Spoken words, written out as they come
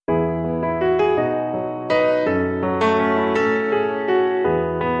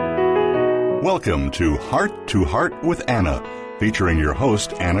Welcome to Heart with Anna, featuring your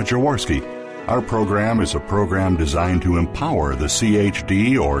host, Anna Jaworski. Our program is a program designed to empower the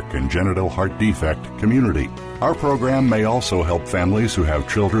CHD or congenital heart defect community. Our program may also help families who have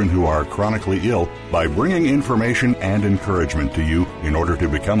children who are chronically ill by bringing information and encouragement to you in order to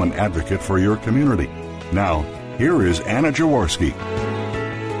become an advocate for your community. Now, here is Anna Jaworski.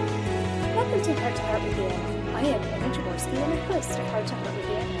 Welcome to Heart with Anna. I am Anna Jaworski and the host of Heart with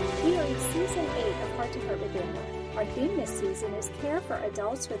Anna. We are in Season 8 of Heart with Anna. Our theme this season is Care for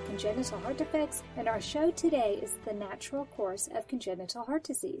Adults with Congenital Heart Defects, and our show today is The Natural Course of Congenital Heart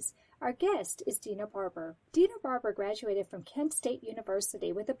Disease. Our guest is Dina Barber. Dina Barber graduated from Kent State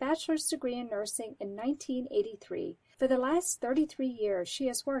University with a bachelor's degree in nursing in 1983. For the last 33 years, she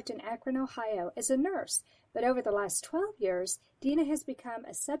has worked in Akron, Ohio as a nurse, but over the last 12 years, Dina has become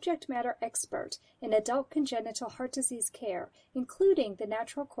a subject matter expert in adult congenital heart disease care, including the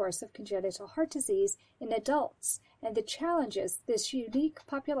natural course of congenital heart disease in adults and the challenges this unique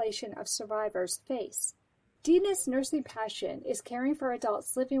population of survivors face. Dina's nursing passion is caring for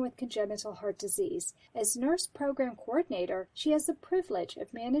adults living with congenital heart disease. As nurse program coordinator, she has the privilege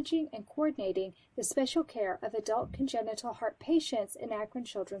of managing and coordinating the special care of adult congenital heart patients in Akron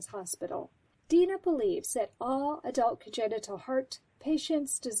Children's Hospital. Dina believes that all adult congenital heart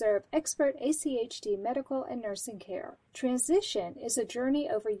patients deserve expert ACHD medical and nursing care. Transition is a journey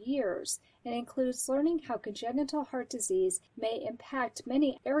over years and includes learning how congenital heart disease may impact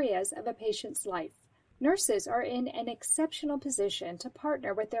many areas of a patient's life. Nurses are in an exceptional position to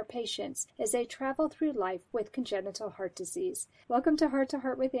partner with their patients as they travel through life with congenital heart disease. Welcome to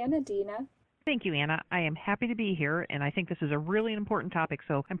Heart with Anna, Dina. Thank you, Anna. I am happy to be here, and I think this is a really important topic,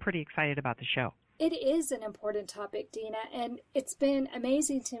 so I'm pretty excited about the show. It is an important topic, Dina, and it's been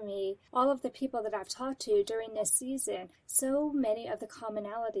amazing to me, all of the people that I've talked to during this season, so many of the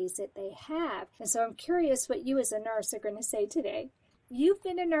commonalities that they have. And so I'm curious what you as a nurse are going to say today. You've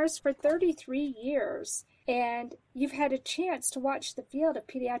been a nurse for 33 years, and you've had a chance to watch the field of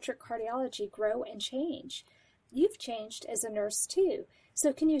pediatric cardiology grow and change. You've changed as a nurse, too.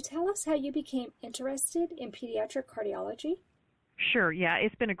 So can you tell us how you became interested in pediatric cardiology? Sure, yeah.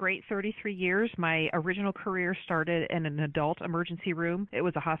 It's been a great 33 years. My original career started in an adult emergency room. It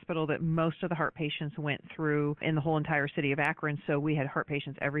was a hospital that most of the heart patients went through in the whole entire city of Akron, so we had heart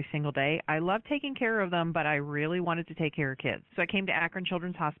patients every single day. I loved taking care of them, but I really wanted to take care of kids. So I came to Akron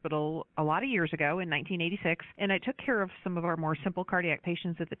Children's Hospital a lot of years ago in 1986, and I took care of some of our more simple cardiac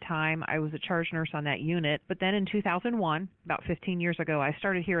patients at the time. I was a charge nurse on that unit. But then in 2001, about 15 years ago, I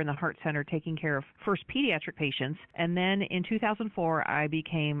started here in the Heart Center taking care of first pediatric patients, and then in 2004, I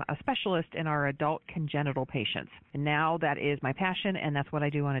became a specialist in our adult congenital patients. And now that is my passion, and that's what I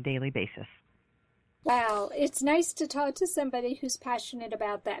do on a daily basis. Wow, it's nice to talk to somebody who's passionate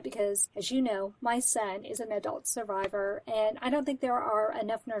about that because, as you know, my son is an adult survivor, and I don't think there are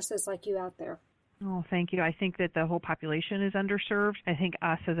enough nurses like you out there. Oh, thank you. I think that the whole population is underserved. I think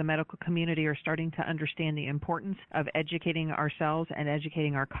us as a medical community are starting to understand the importance of educating ourselves and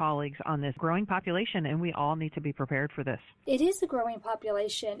educating our colleagues on this growing population, and we all need to be prepared for this. It is a growing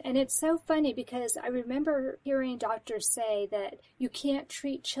population, and it's so funny because I remember hearing doctors say that you can't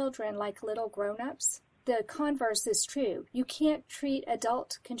treat children like little grown-ups. The converse is true. You can't treat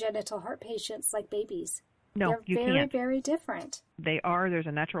adult congenital heart patients like babies. No, you can't. They're very, very different. They are. There's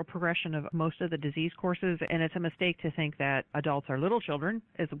a natural progression of most of the disease courses, and it's a mistake to think that adults are little children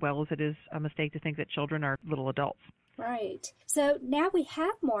as well as it is a mistake to think that children are little adults. Right. So now we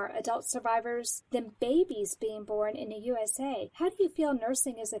have more adult survivors than babies being born in the USA. How do you feel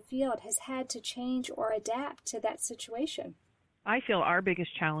nursing as a field has had to change or adapt to that situation? I feel our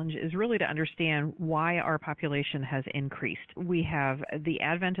biggest challenge is really to understand why our population has increased. We have the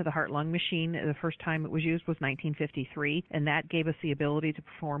advent of the heart-lung machine. The first time it was used was 1953, and that gave us the ability to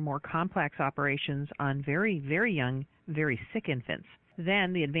perform more complex operations on very, very young, very sick infants.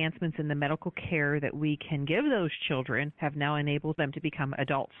 Then the advancements in the medical care that we can give those children have now enabled them to become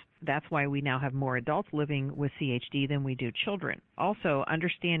adults. That's why we now have more adults living with CHD than we do children. Also,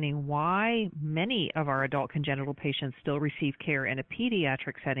 understanding why many of our adult congenital patients still receive care in a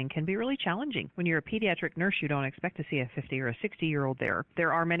pediatric setting can be really challenging. When you're a pediatric nurse, you don't expect to see a 50 or a 60-year-old there.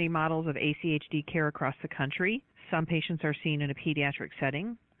 There are many models of ACHD care across the country. Some patients are seen in a pediatric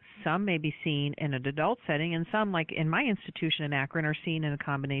setting. Some may be seen in an adult setting, and some, like in my institution in Akron, are seen in a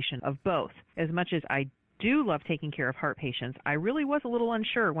combination of both. As much as I do love taking care of heart patients, I really was a little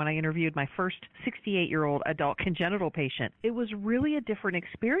unsure when I interviewed my first 68-year-old adult congenital patient. It was really a different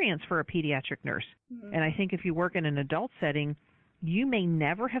experience for a pediatric nurse. Mm-hmm. And I think if you work in an adult setting, You may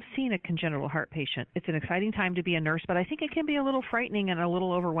never have seen a congenital heart patient. It's an exciting time to be a nurse, but I think it can be a little frightening and a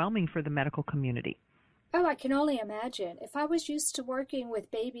little overwhelming for the medical community. Oh, I can only imagine. If I was used to working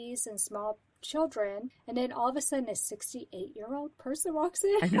with babies and small children, and then all of a sudden a 68-year-old person walks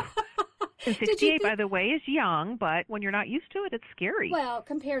in. I know. And 68, by the way, is young, but when you're not used to it, it's scary. Well,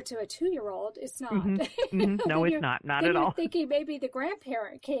 compared to a 2-year-old, it's not. Mm-hmm. Mm-hmm. No, it's not at all. You're thinking maybe the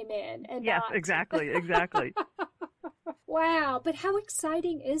grandparent came in and yes, not. exactly. Wow, but how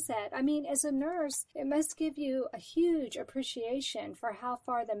exciting is that? I mean, as a nurse, it must give you a huge appreciation for how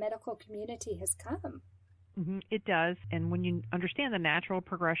far the medical community has come. Mm-hmm. It does. And when you understand the natural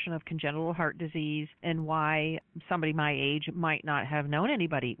progression of congenital heart disease and why somebody my age might not have known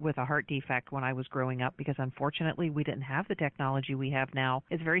anybody with a heart defect when I was growing up, because unfortunately we didn't have the technology we have now,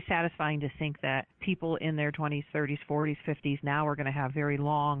 it's very satisfying to think that people in their 20s, 30s, 40s, 50s now are going to have very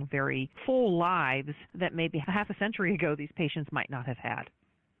long, very full lives that maybe half a century ago these patients might not have had.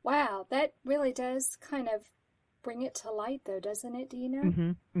 Wow, that really does kind of bring it to light, though, doesn't it, Dina?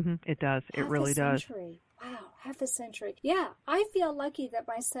 Mm-hmm. Mm-hmm. It does. It really does. Wow, half a century. Yeah, I feel lucky that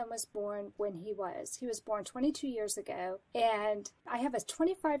my son was born when he was. He was born 22 years ago, and I have a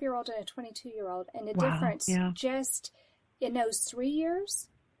 25-year-old and a 22-year-old, and the difference just in those 3 years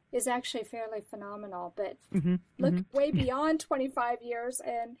is actually fairly phenomenal. But look way beyond 25 years,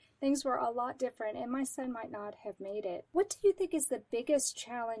 and things were a lot different, and my son might not have made it. What do you think is the biggest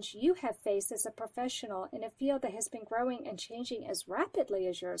challenge you have faced as a professional in a field that has been growing and changing as rapidly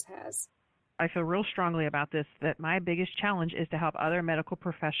as yours has? I feel real strongly about this, that my biggest challenge is to help other medical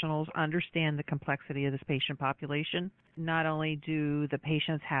professionals understand the complexity of this patient population. Not only do the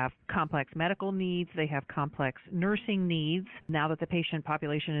patients have complex medical needs, they have complex nursing needs. Now that the patient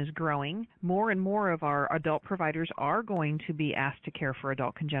population is growing, more and more of our adult providers are going to be asked to care for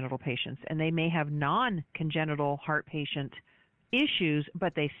adult congenital patients, and they may have non-congenital heart patient issues,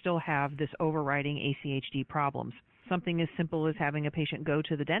 but they still have this overriding ACHD problems. Something as simple as having a patient go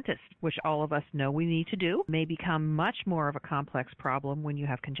to the dentist, which all of us know we need to do, may become much more of a complex problem when you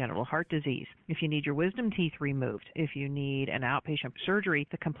have congenital heart disease. If you need your wisdom teeth removed, if you need an outpatient surgery,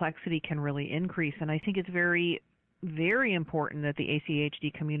 the complexity can really increase. And I think it's very important that the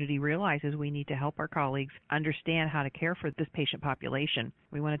ACHD community realizes we need to help our colleagues understand how to care for this patient population.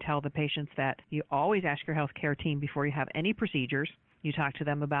 We want to tell the patients that you always ask your healthcare team before you have any procedures. You talk to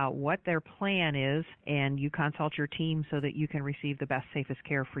them about what their plan is, and you consult your team so that you can receive the best, safest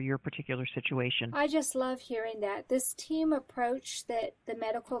care for your particular situation. I just love hearing that. This team approach that the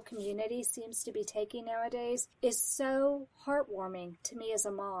medical community seems to be taking nowadays is so heartwarming to me as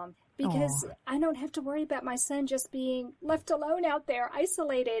a mom. Because I don't have to worry about my son just being left alone out there,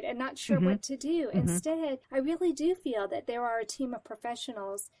 isolated and not sure what to do. Instead, I really do feel that there are a team of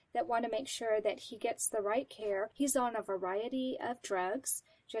professionals that want to make sure that he gets the right care. He's on a variety of drugs,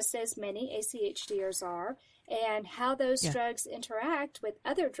 just as many ACHDers are. And how those drugs interact with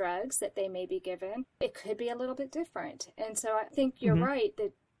other drugs that they may be given, it could be a little bit different. And so I think you're right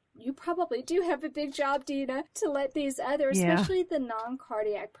that you probably do have a big job, Dina, to let these others, especially the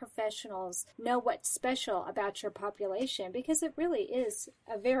non-cardiac professionals, know what's special about your population, because it really is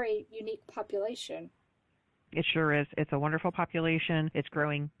a very unique population. It sure is. It's a wonderful population. It's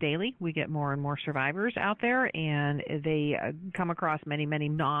growing daily. We get more and more survivors out there, and they come across many, many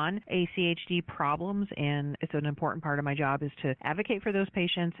non-ACHD problems, and it's an important part of my job is to advocate for those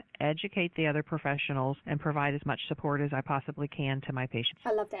patients, educate the other professionals, and provide as much support as I possibly can to my patients.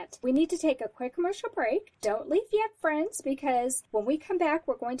 I love that. We need to take a quick commercial break. Don't leave yet, friends, because when we come back,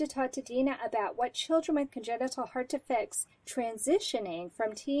 we're going to talk to Dina about what children with congenital heart defects transitioning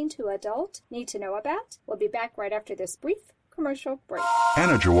from teen to adult need to know about. We'll be back right after this brief commercial break.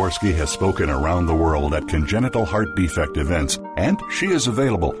 Anna Jaworski has spoken around the world at congenital heart defect events, and she is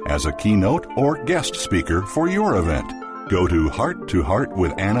available as a keynote or guest speaker for your event. Go to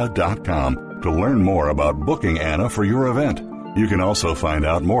hearttoheartwithanna.com to learn more about booking Anna for your event. You can also find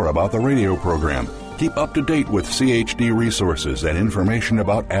out more about the radio program. Keep up to date with CHD resources and information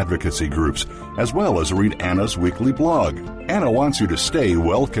about advocacy groups, as well as read Anna's weekly blog. Anna wants you to stay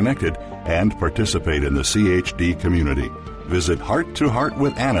well connected and participate in the CHD community. Visit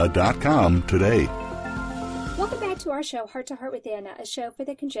hearttoheartwithanna.com today. Welcome back to our show, Heart to Heart with Anna, a show for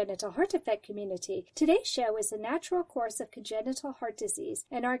the congenital heart defect community. Today's show is the natural course of congenital heart disease,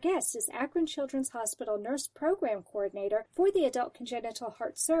 and our guest is Akron Children's Hospital Nurse Program Coordinator for the Adult Congenital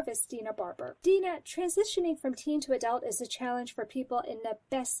Heart Service, Dina Barber. Dina, transitioning from teen to adult is a challenge for people in the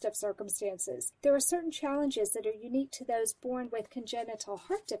best of circumstances. There are certain challenges that are unique to those born with congenital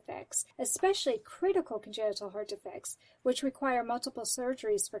heart defects, especially critical congenital heart defects, which require multiple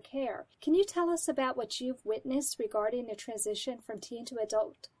surgeries for care. Can you tell us about what you've witnessed regarding regarding the transition from teen to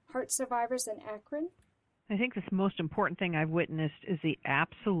adult heart survivors in Akron? I think the most important thing I've witnessed is the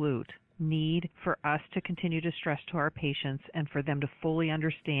absolute need for us to continue to stress to our patients and for them to fully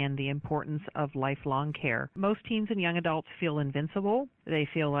understand the importance of lifelong care. Most teens and young adults feel invincible. They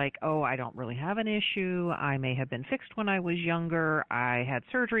feel like, oh, I don't really have an issue. I may have been fixed when I was younger. I had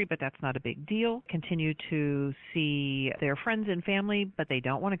surgery, but that's not a big deal. Continue to see their friends and family, but they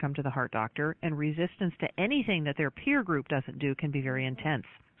don't want to come to the heart doctor. And resistance to anything that their peer group doesn't do can be very intense.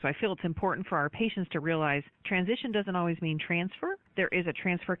 So I feel it's important for our patients to realize transition doesn't always mean transfer. There is a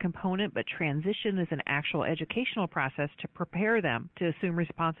transfer component, but transition is an actual educational process to prepare them to assume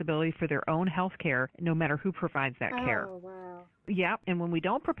responsibility for their own health care, no matter who provides that care. Oh, wow. Yeah, and when we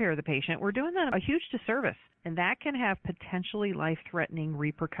don't prepare the patient, we're doing them a huge disservice, and that can have potentially life-threatening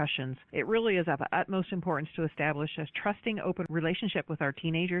repercussions. It really is of utmost importance to establish a trusting, open relationship with our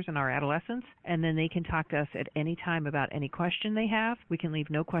teenagers and our adolescents, and then they can talk to us at any time about any question they have. We can leave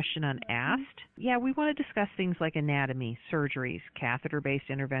no question unasked. Yeah, we want to discuss things like anatomy, surgeries, catheter-based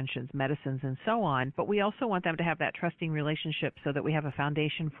interventions, medicines, and so on, but we also want them to have that trusting relationship so that we have a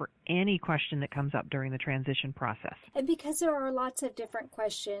foundation for any question that comes up during the transition process. And because there are lots of different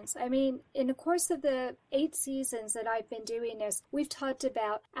questions, I mean, in the course of the 8 seasons that I've been doing this, we've talked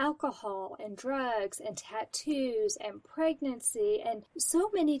about alcohol and drugs and tattoos and pregnancy and so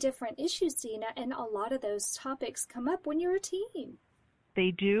many different issues, Dina, and a lot of those topics come up when you're a teen.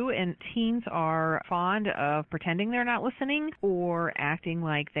 They do, and teens are fond of pretending they're not listening or acting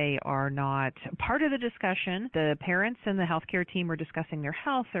like they are not part of the discussion. The parents and the healthcare team are discussing their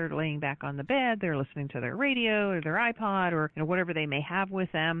health. They're laying back on the bed. They're listening to their radio or their iPod or whatever they may have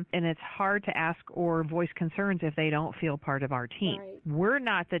with them, and it's hard to ask or voice concerns if they don't feel part of our team. Right. We're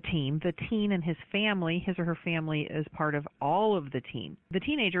not the team. The teen and his family, his or her family, is part of all of the team. The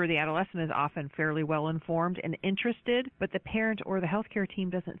teenager or the adolescent is often fairly well informed and interested, but the parent or the healthcare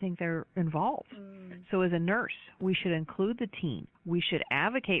team doesn't think they're involved. So as a nurse, we should include the teen. We should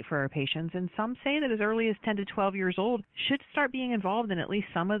advocate for our patients, and some say that as early as 10 to 12 years old should start being involved in at least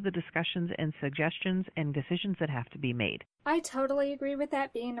some of the discussions and suggestions and decisions that have to be made. I totally agree with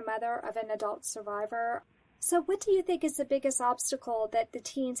that, being a mother of an adult survivor. So what do you think is the biggest obstacle that the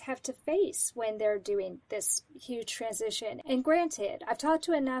teens have to face when they're doing this huge transition? And granted, I've talked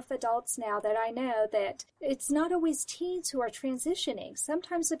to enough adults now that I know that it's not always teens who are transitioning.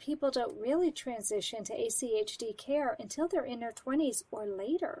 Sometimes the people don't really transition to ACHD care until they're in their 20s or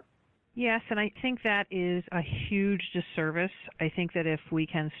later. Yes, and I think that is a huge disservice. I think that if we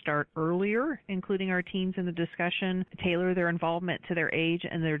can start earlier, including our teens in the discussion, tailor their involvement to their age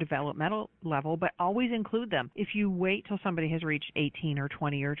and their developmental level, but always include them. If you wait till somebody has reached 18 or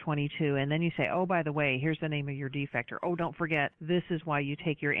 20 or 22, and then you say, oh, by the way, here's the name of your defect, or oh, don't forget, this is why you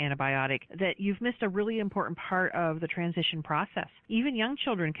take your antibiotic, that you've missed a really important part of the transition process. Even young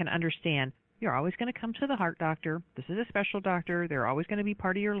children can understand, you're always going to come to the heart doctor. This is a special doctor. They're always going to be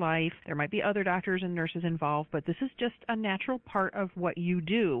part of your life. There might be other doctors and nurses involved, but this is just a natural part of what you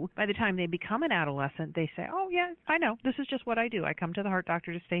do. By the time they become an adolescent, they say, oh, yeah, I know. This is just what I do. I come to the heart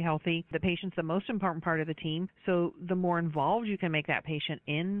doctor to stay healthy. The patient's the most important part of the team, so the more involved you can make that patient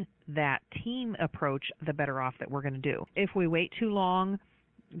in that team approach, the better off that we're going to do. If we wait too long,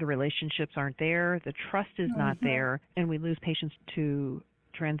 the relationships aren't there, the trust is not there, and we lose patients to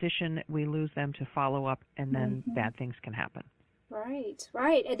transition, we lose them to follow up, and then bad things can happen. Right,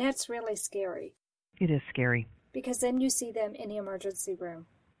 right. And that's really scary. It is scary. Because then you see them in the emergency room.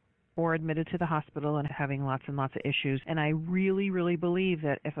 Or admitted to the hospital and having lots and lots of issues. And I really, really believe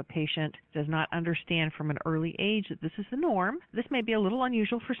that if a patient does not understand from an early age that this is the norm, this may be a little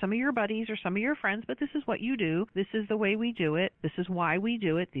unusual for some of your buddies or some of your friends, but this is what you do. This is the way we do it. This is why we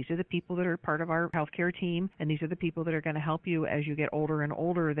do it. These are the people that are part of our healthcare team, and these are the people that are going to help you as you get older and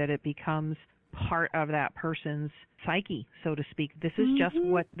older, that it becomes part of that person's psyche, so to speak. This is just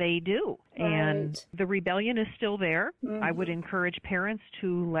what they do. Right. And the rebellion is still there. I would encourage parents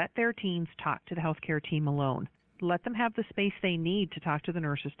to let their teens talk to the healthcare team alone. Let them have the space they need to talk to the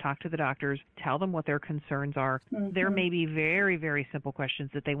nurses, talk to the doctors, tell them what their concerns are. There may be very, very simple questions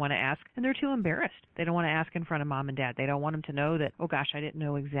that they want to ask, and they're too embarrassed. They don't want to ask in front of mom and dad. They don't want them to know that, oh gosh, I didn't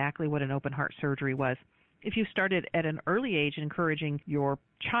know exactly what an open heart surgery was. If you started at an early age encouraging your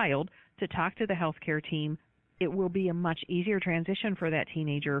child to talk to the healthcare team, it will be a much easier transition for that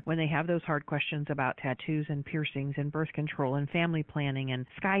teenager when they have those hard questions about tattoos and piercings and birth control and family planning and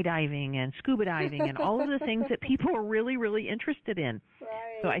skydiving and scuba diving and all of the things that people are really, really interested in.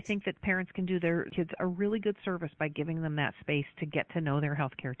 Right. So I think that parents can do their kids a really good service by giving them that space to get to know their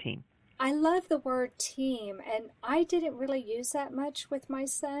healthcare team. I love the word team, and I didn't really use that much with my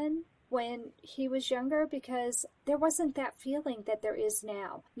son. when he was younger, because there wasn't that feeling that there is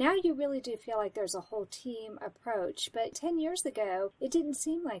now. Now you really do feel like there's a whole team approach, but 10 years ago, it didn't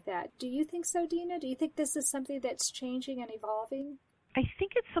seem like that. Do you think so, Dina? Do you think this is something that's changing and evolving? I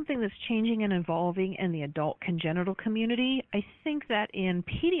think it's something that's changing and evolving in the adult congenital community. I think that in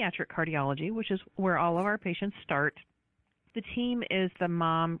pediatric cardiology, which is where all of our patients start, the team is the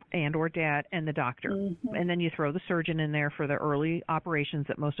mom and or dad and the doctor. Mm-hmm. And then you throw the surgeon in there for the early operations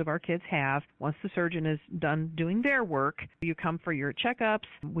that most of our kids have. Once the surgeon is done doing their work, you come for your checkups.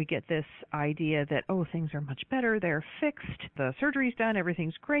 We get this idea that, oh, things are much better. They're fixed. The surgery's done.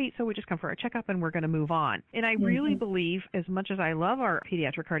 Everything's great. So we just come for our checkup and we're going to move on. And I really believe, as much as I love our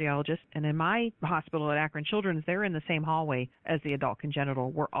pediatric cardiologists, and in my hospital at Akron Children's, they're in the same hallway as the adult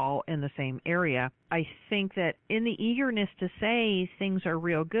congenital. We're all in the same area. I think that in the eagerness to say things are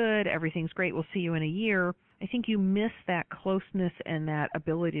real good, everything's great, we'll see you in a year, I think you miss that closeness and that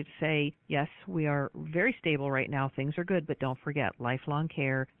ability to say, yes, we are very stable right now, things are good, but don't forget lifelong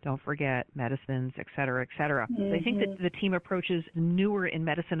care, don't forget medicines, et cetera, et cetera. Mm-hmm. So I think that the team approach is newer in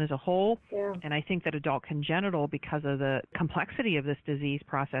medicine as a whole, and I think that adult congenital, because of the complexity of this disease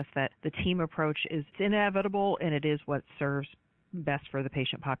process, that the team approach is inevitable, and it is what serves best for the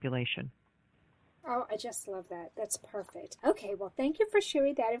patient population. Oh, I just love that. That's perfect. Okay, well, thank you for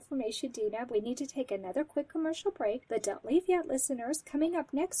sharing that information, Dina. We need to take another quick commercial break, but don't leave yet, listeners. Coming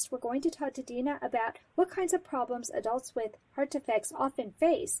up next, we're going to talk to Dina about what kinds of problems adults with heart defects often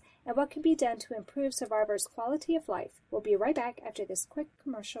face and what can be done to improve survivors' quality of life. We'll be right back after this quick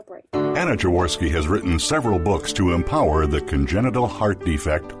commercial break. Anna Jaworski has written several books to empower the congenital heart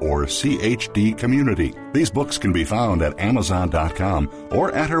defect, or CHD, community. These books can be found at Amazon.com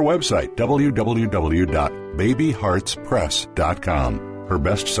or at her website, www.babyheartspress.com. Her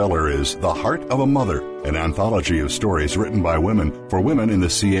bestseller is The Heart of a Mother, an anthology of stories written by women for women in the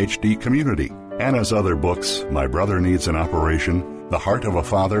CHD community. Anna's other books, My Brother Needs an Operation, The Heart of a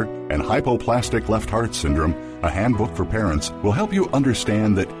Father, and Hypoplastic Left Heart Syndrome, a handbook for parents, will help you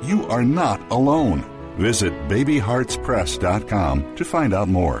understand that you are not alone. Visit babyheartspress.com to find out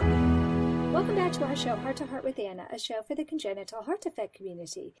more. Welcome back to our show, Heart to Heart with Anna, a show for the congenital heart defect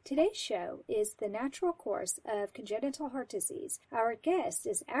community. Today's show is the natural course of congenital heart disease. Our guest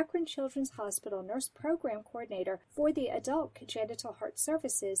is Akron Children's Hospital Nurse Program Coordinator for the Adult Congenital Heart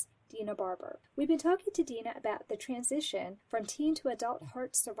Services, Dina Barber. We've been talking to Dina about the transition from teen to adult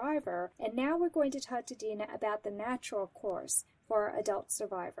heart survivor, and now we're going to talk to Dina about the natural course for adult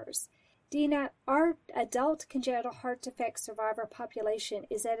survivors. Dina, our adult congenital heart defect survivor population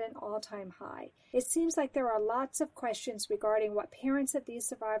is at an all-time high. It seems like there are lots of questions regarding what parents of these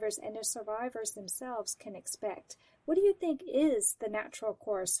survivors and the survivors themselves can expect. What do you think is the natural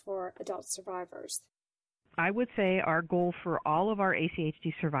course for adult survivors? I would say our goal for all of our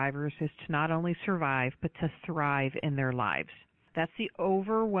ACHD survivors is to not only survive, but to thrive in their lives. That's the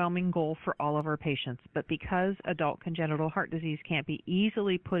overwhelming goal for all of our patients. But because adult congenital heart disease can't be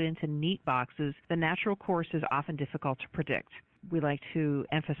easily put into neat boxes, the natural course is often difficult to predict. We like to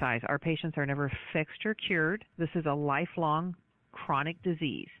emphasize our patients are never fixed or cured. This is a lifelong chronic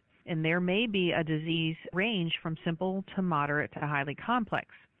disease. And there may be a disease range from simple to moderate to highly complex.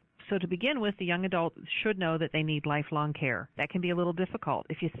 So to begin with, the young adult should know that they need lifelong care. That can be a little difficult.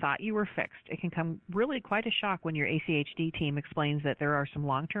 If you thought you were fixed, it can come really quite a shock when your ACHD team explains that there are some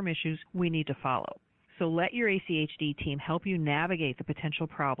long-term issues we need to follow. So let your ACHD team help you navigate the potential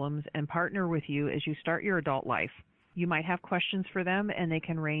problems and partner with you as you start your adult life. You might have questions for them, and they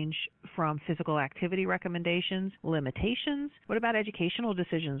can range from physical activity recommendations, limitations. What about educational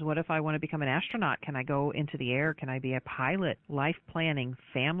decisions? What if I want to become an astronaut? Can I go into the air? Can I be a pilot? Life planning,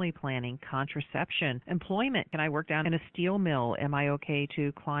 family planning, contraception, employment. Can I work down in a steel mill? Am I okay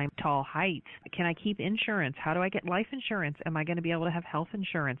to climb tall heights? Can I keep insurance? How do I get life insurance? Am I going to be able to have health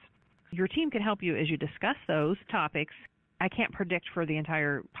insurance? Your team can help you as you discuss those topics. I can't predict for the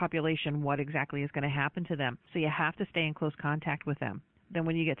entire population what exactly is going to happen to them, so you have to stay in close contact with them. Then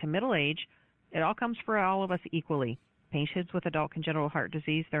when you get to middle age, it all comes for all of us equally. Patients with adult congenital heart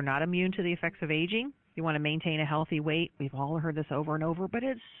disease, they're not immune to the effects of aging. You want to maintain a healthy weight. We've all heard this over and over, but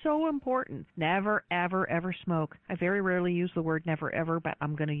it's so important. Never, ever, ever smoke. I very rarely use the word never, ever, but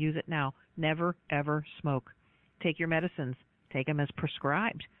I'm going to use it now. Never, ever smoke. Take your medicines. Take them as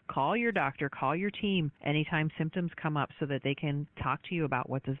prescribed. Call your doctor, call your team anytime symptoms come up so that they can talk to you about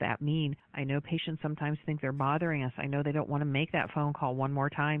what does that mean. I know patients sometimes think they're bothering us. I know they don't want to make that phone call one more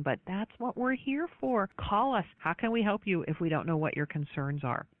time, but that's what we're here for. Call us. How can we help you if we don't know what your concerns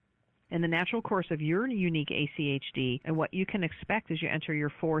are? in the natural course of your unique ACHD and what you can expect as you enter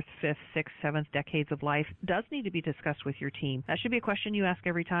your 4th, 5th, 6th, 7th decades of life does need to be discussed with your team. That should be a question you ask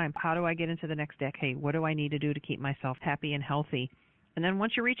every time. How do I get into the next decade? What do I need to do to keep myself happy and healthy? And then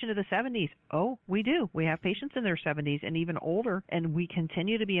once you reach into the 70s, we do. We have patients in their 70s and even older, and we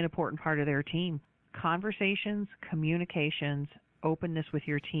continue to be an important part of their team. Conversations, communications, openness with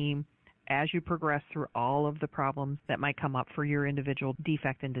your team as you progress through all of the problems that might come up for your individual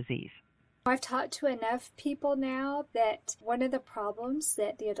defect and disease. I've talked to enough people now that one of the problems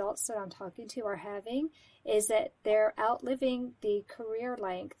that the adults that I'm talking to are having is that they're outliving the career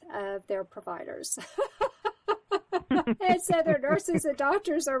length of their providers. And so their nurses and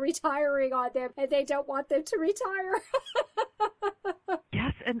doctors are retiring on them, and they don't want them to retire.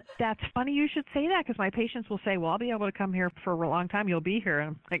 Yes, and that's funny you should say that, because my patients will say, well, I'll be able to come here for a long time. You'll be here. And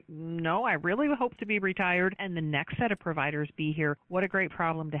I'm like, no, I really hope to be retired and the next set of providers be here. What a great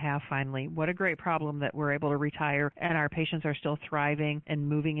problem to have finally. What a great problem that we're able to retire and our patients are still thriving and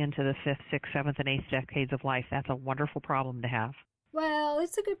moving into the 5th, 6th, 7th, and 8th decades of life. That's a wonderful problem to have. Well,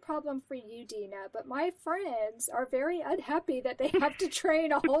 it's a good problem for you, Dina, but my friends are very unhappy that they have to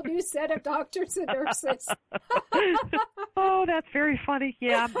train a whole new set of doctors and nurses. Oh, that's very funny.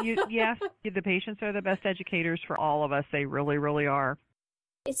 Yeah, the patients are the best educators for all of us. They really, really are.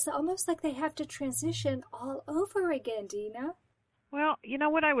 It's almost like they have to transition all over again, Dina. Well, you know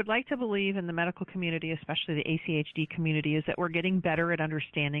what I would like to believe in the medical community, especially the ACHD community, is that we're getting better at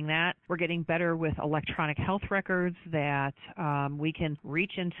understanding that. We're getting better with electronic health records, that we can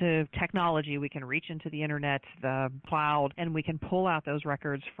reach into technology, we can reach into the internet, the cloud, and we can pull out those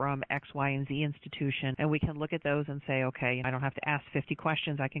records from X, Y, and Z institution, and we can look at those and say, okay, I don't have to ask 50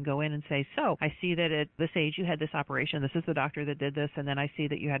 questions. I can go in and say, so I see that at this age you had this operation, this is the doctor that did this, and then I see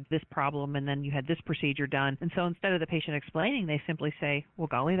that you had this problem, and then you had this procedure done. And so instead of the patient explaining, they simply say, well,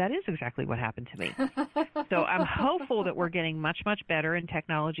 golly, that is exactly what happened to me. So I'm hopeful that we're getting much, much better, and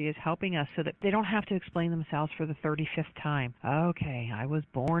technology is helping us so that they don't have to explain themselves for the 35th time. Okay, I was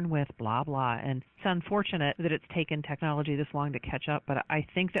born with blah, blah. And it's unfortunate that it's taken technology this long to catch up, but I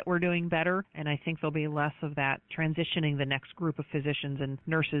think that we're doing better, and I think there'll be less of that transitioning the next group of physicians and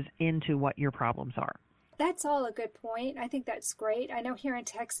nurses into what your problems are. That's all a good point. I think that's great. I know here in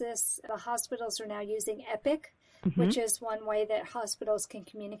Texas, the hospitals are now using Epic, which is one way that hospitals can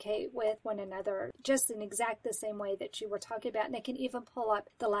communicate with one another, just in exact the same way that you were talking about. And they can even pull up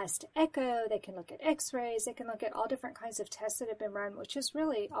the last echo, they can look at x-rays, they can look at all different kinds of tests that have been run, which is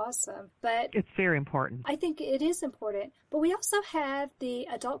really awesome. But it's very important. I think it is important. But we also have the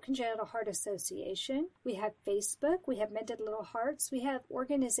Adult Congenital Heart Association. We have Facebook. We have Mended Little Hearts. We have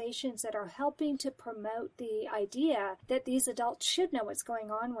organizations that are helping to promote the idea that these adults should know what's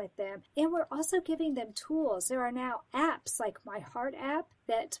going on with them. And we're also giving them tools. There are now apps like My Heart app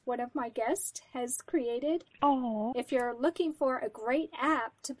that one of my guests has created. Oh. If you're looking for a great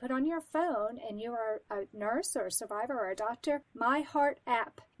app to put on your phone and you are a nurse or a survivor or a doctor, My Heart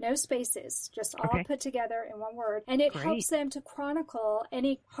app, no spaces, just all put together in one word. And it helps them to chronicle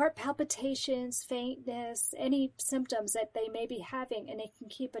any heart palpitations, faintness, any symptoms that they may be having, and they can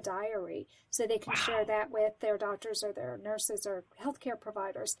keep a diary so they can share that with their doctors or their nurses or healthcare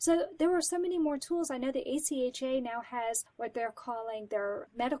providers. So there are so many more tools. I know the ACHA now has what they're calling their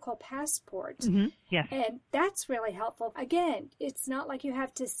medical passport. Yes. And that's really helpful. Again, it's not like you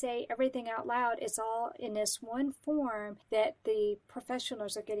have to say everything out loud. It's all in this one form that the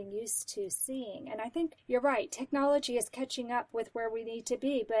professionals are getting used to seeing. And I think you're right. Technology is catching up with where we need to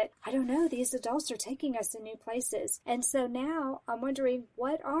be. But I don't know. These adults are taking us in new places. And so now I'm wondering,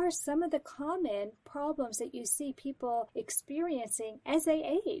 what are some of the common problems that you see people experiencing as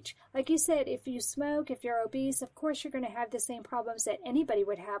they age? Like you said, if you smoke, if you're obese, of course you're going to have the same problems that anybody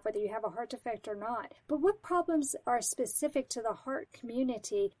would have, whether you have a heart defect or not. But what problems are specific to the heart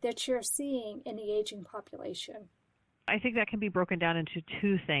community that you're seeing in the aging population? I think that can be broken down into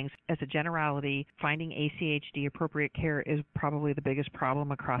two things. As a generality, finding ACHD appropriate care is probably the biggest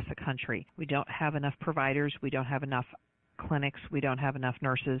problem across the country. We don't have enough providers. We don't have enough clinics. We don't have enough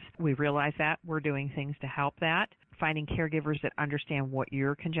nurses. We realize that. We're doing things to help that. Finding caregivers that understand what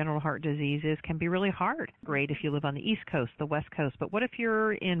your congenital heart disease is can be really hard. Great if you live on the East Coast, the West Coast, but what if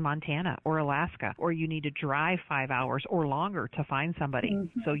you're in Montana or Alaska, or you need to drive 5 hours or longer to find somebody?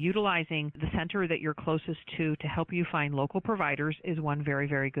 So utilizing the center that you're closest to help you find local providers is one very,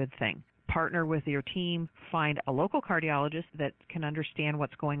 very good thing. Partner with your team, find a local cardiologist that can understand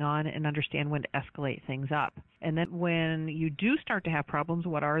what's going on and understand when to escalate things up. And then when you do start to have problems,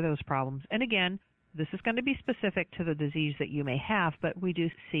 what are those problems? And again, This is going to be specific to the disease that you may have, but we do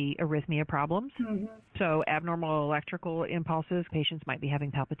see arrhythmia problems. So abnormal electrical impulses, patients might be having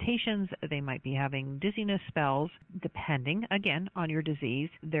palpitations, they might be having dizziness spells, depending, again, on your disease.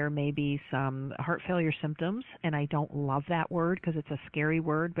 There may be some heart failure symptoms, and I don't love that word because it's a scary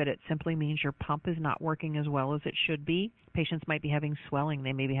word, but it simply means your pump is not working as well as it should be. Patients might be having swelling.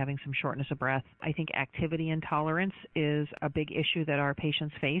 They may be having some shortness of breath. I think activity intolerance is a big issue that our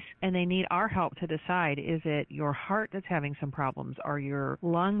patients face, and they need our help to decide, is it your heart that's having some problems? Are your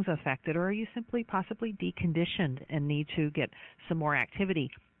lungs affected, or are you simply possibly deconditioned and need to get some more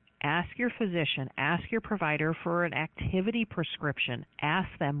activity? Ask your physician, ask your provider for an activity prescription. Ask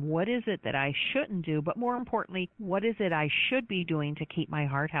them, what is it that I shouldn't do? But more importantly, what is it I should be doing to keep my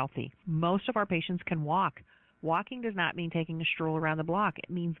heart healthy? Most of our patients can walk. Walking does not mean taking a stroll around the block.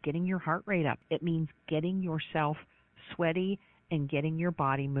 It means getting your heart rate up. It means getting yourself sweaty and getting your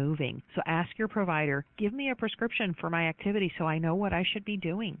body moving. So ask your provider, give me a prescription for my activity so I know what I should be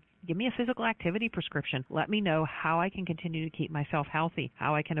doing. Give me a physical activity prescription. Let me know how I can continue to keep myself healthy,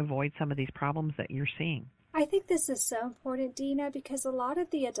 how I can avoid some of these problems that you're seeing. I think this is so important, Dina, because a lot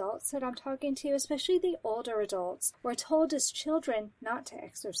of the adults that I'm talking to, especially the older adults, were told as children not to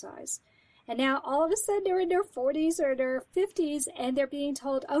exercise. And now all of a sudden they're in their 40s or their 50s and they're being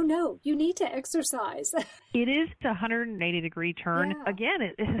told, oh no, you need to exercise. It is a 180-degree turn. Yeah.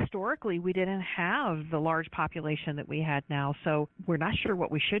 Again, historically, we didn't have the large population that we had now, so we're not sure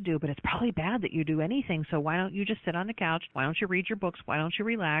what we should do, but it's probably bad that you do anything, so why don't you just sit on the couch? Why don't you read your books? Why don't you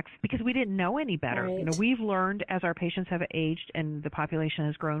relax? Because we didn't know any better. Right. You know, we've learned, as our patients have aged and the population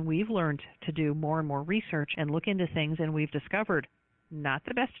has grown, we've learned to do more and more research and look into things, and we've discovered not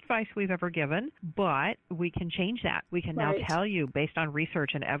the best advice we've ever given, but we can change that. We can now tell you, based on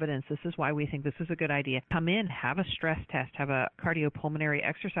research and evidence, this is why we think this is a good idea. Come in, have a stress test, have a cardiopulmonary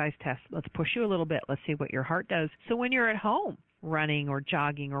exercise test. Let's push you a little bit. Let's see what your heart does. So when you're at home, running or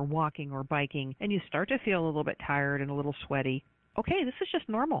jogging or walking or biking, and you start to feel a little bit tired and a little sweaty, okay, this is just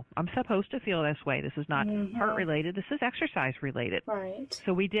normal. I'm supposed to feel this way. This is not heart-related. This is exercise-related. Right.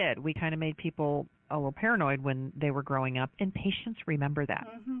 So we did. We kind of made people a little paranoid when they were growing up, and patients remember that.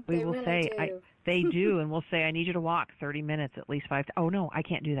 We will say, they do, and we'll say, I need you to walk 30 minutes, at least 5. Oh, no, I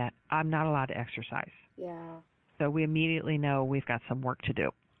can't do that. I'm not allowed to exercise. Yeah. So we immediately know we've got some work to do.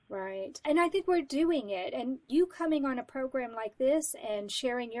 Right. And I think we're doing it. And you coming on a program like this and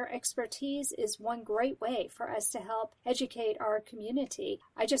sharing your expertise is one great way for us to help educate our community.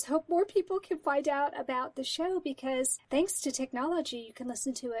 I just hope more people can find out about the show because thanks to technology, you can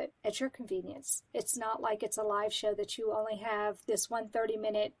listen to it at your convenience. It's not like it's a live show that you only have this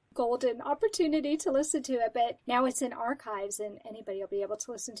 130-minute golden opportunity to listen to it, but now it's in archives and anybody will be able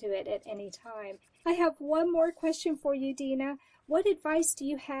to listen to it at any time. I have one more question for you, Dina. What advice do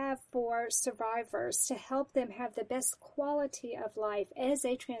you have for survivors to help them have the best quality of life as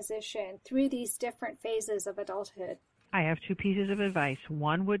they transition through these different phases of adulthood? I have 2 pieces of advice.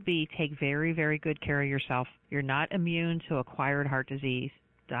 One would be take very, very good care of yourself. You're not immune to acquired heart disease,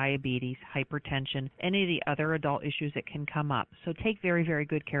 diabetes, hypertension, any of the other adult issues that can come up. So take very, very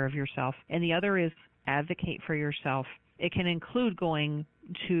good care of yourself. And the other is advocate for yourself. It can include going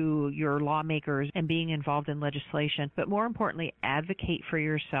to your lawmakers and being involved in legislation, but more importantly, advocate for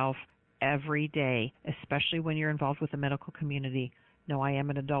yourself every day, especially when you're involved with the medical community. No, I am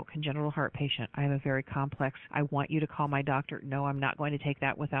an adult congenital heart patient. I am a very complex. I want you to call my doctor. No, I'm not going to take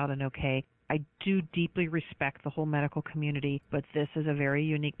that without an okay. I do deeply respect the whole medical community, but this is a very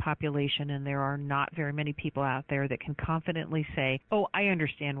unique population, and there are not very many people out there that can confidently say, oh, I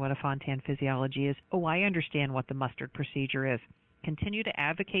understand what a Fontan physiology is. Oh, I understand what the mustard procedure is. Continue to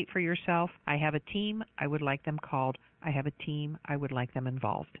advocate for yourself. I have a team. I would like them called. I have a team. I would like them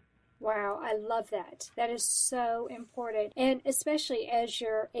involved. Wow, I love that. That is so important. And especially as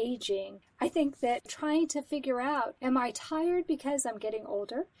you're aging, I think that trying to figure out, am I tired because I'm getting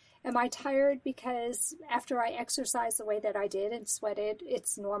older? Am I tired because after I exercise the way that I did and sweated,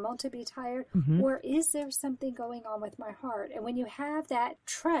 it's normal to be tired? Or is there something going on with my heart? And when you have that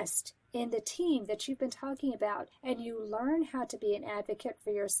trust in the team that you've been talking about and you learn how to be an advocate for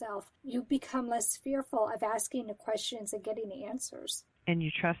yourself, you become less fearful of asking the questions and getting the answers. And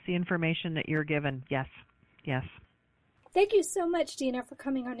you trust the information that you're given. Yes, yes. Thank you so much, Dina, for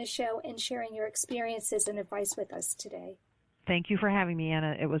coming on the show and sharing your experiences and advice with us today. Thank you for having me,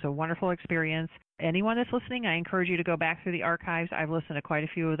 Anna. It was a wonderful experience. Anyone that's listening, I encourage you to go back through the archives. I've listened to quite a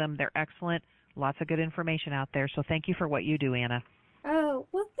few of them. They're excellent. Lots of good information out there. So thank you for what you do, Anna. Oh,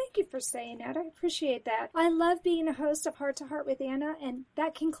 well, thank Thank you for saying that. I appreciate that. I love being a host of Heart to Heart with Anna, and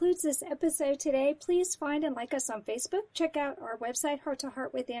that concludes this episode today. Please find and like us on Facebook. Check out our website,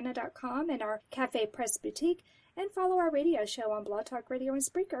 hearttoheartwithanna.com, and our Cafe Press Boutique, and follow our radio show on Blog Talk Radio and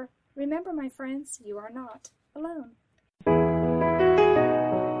Spreaker. Remember, my friends, you are not alone.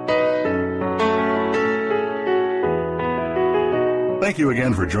 Thank you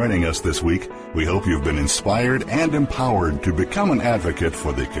again for joining us this week. We hope you've been inspired and empowered to become an advocate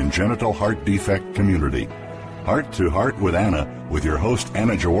for the congenital heart defect community. Heart to Heart with Anna, with your host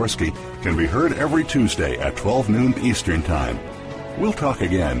Anna Jaworski, can be heard every Tuesday at 12 noon Eastern Time. We'll talk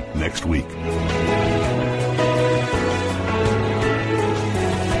again next week.